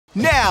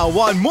Now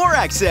on More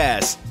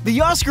Access, the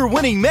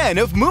Oscar-winning men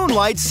of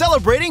Moonlight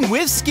celebrating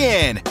with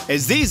skin.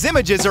 As these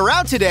images are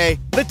out today,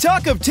 the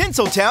talk of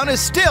Tinseltown is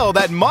still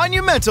that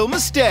monumental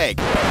mistake.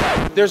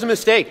 There's a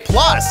mistake.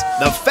 Plus,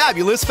 the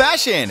fabulous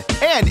fashion,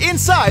 and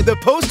inside the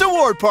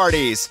post-award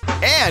parties.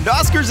 And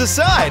Oscars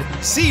aside,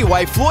 see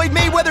why Floyd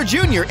Mayweather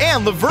Jr.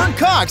 and Laverne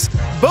Cox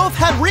both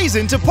had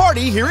reason to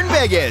party here in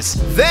Vegas.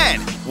 Then,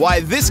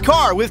 why this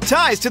car with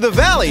ties to the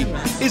Valley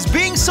is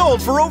being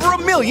sold for over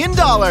 $1 million.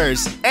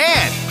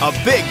 And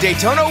a big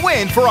Daytona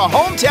win for a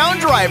hometown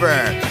driver.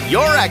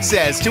 Your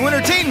access to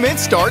entertainment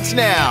starts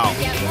now.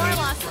 Get more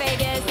Las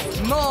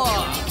Vegas. More.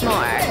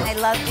 I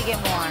love to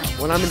get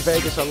more. When I'm in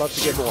Vegas, I love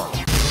to get more.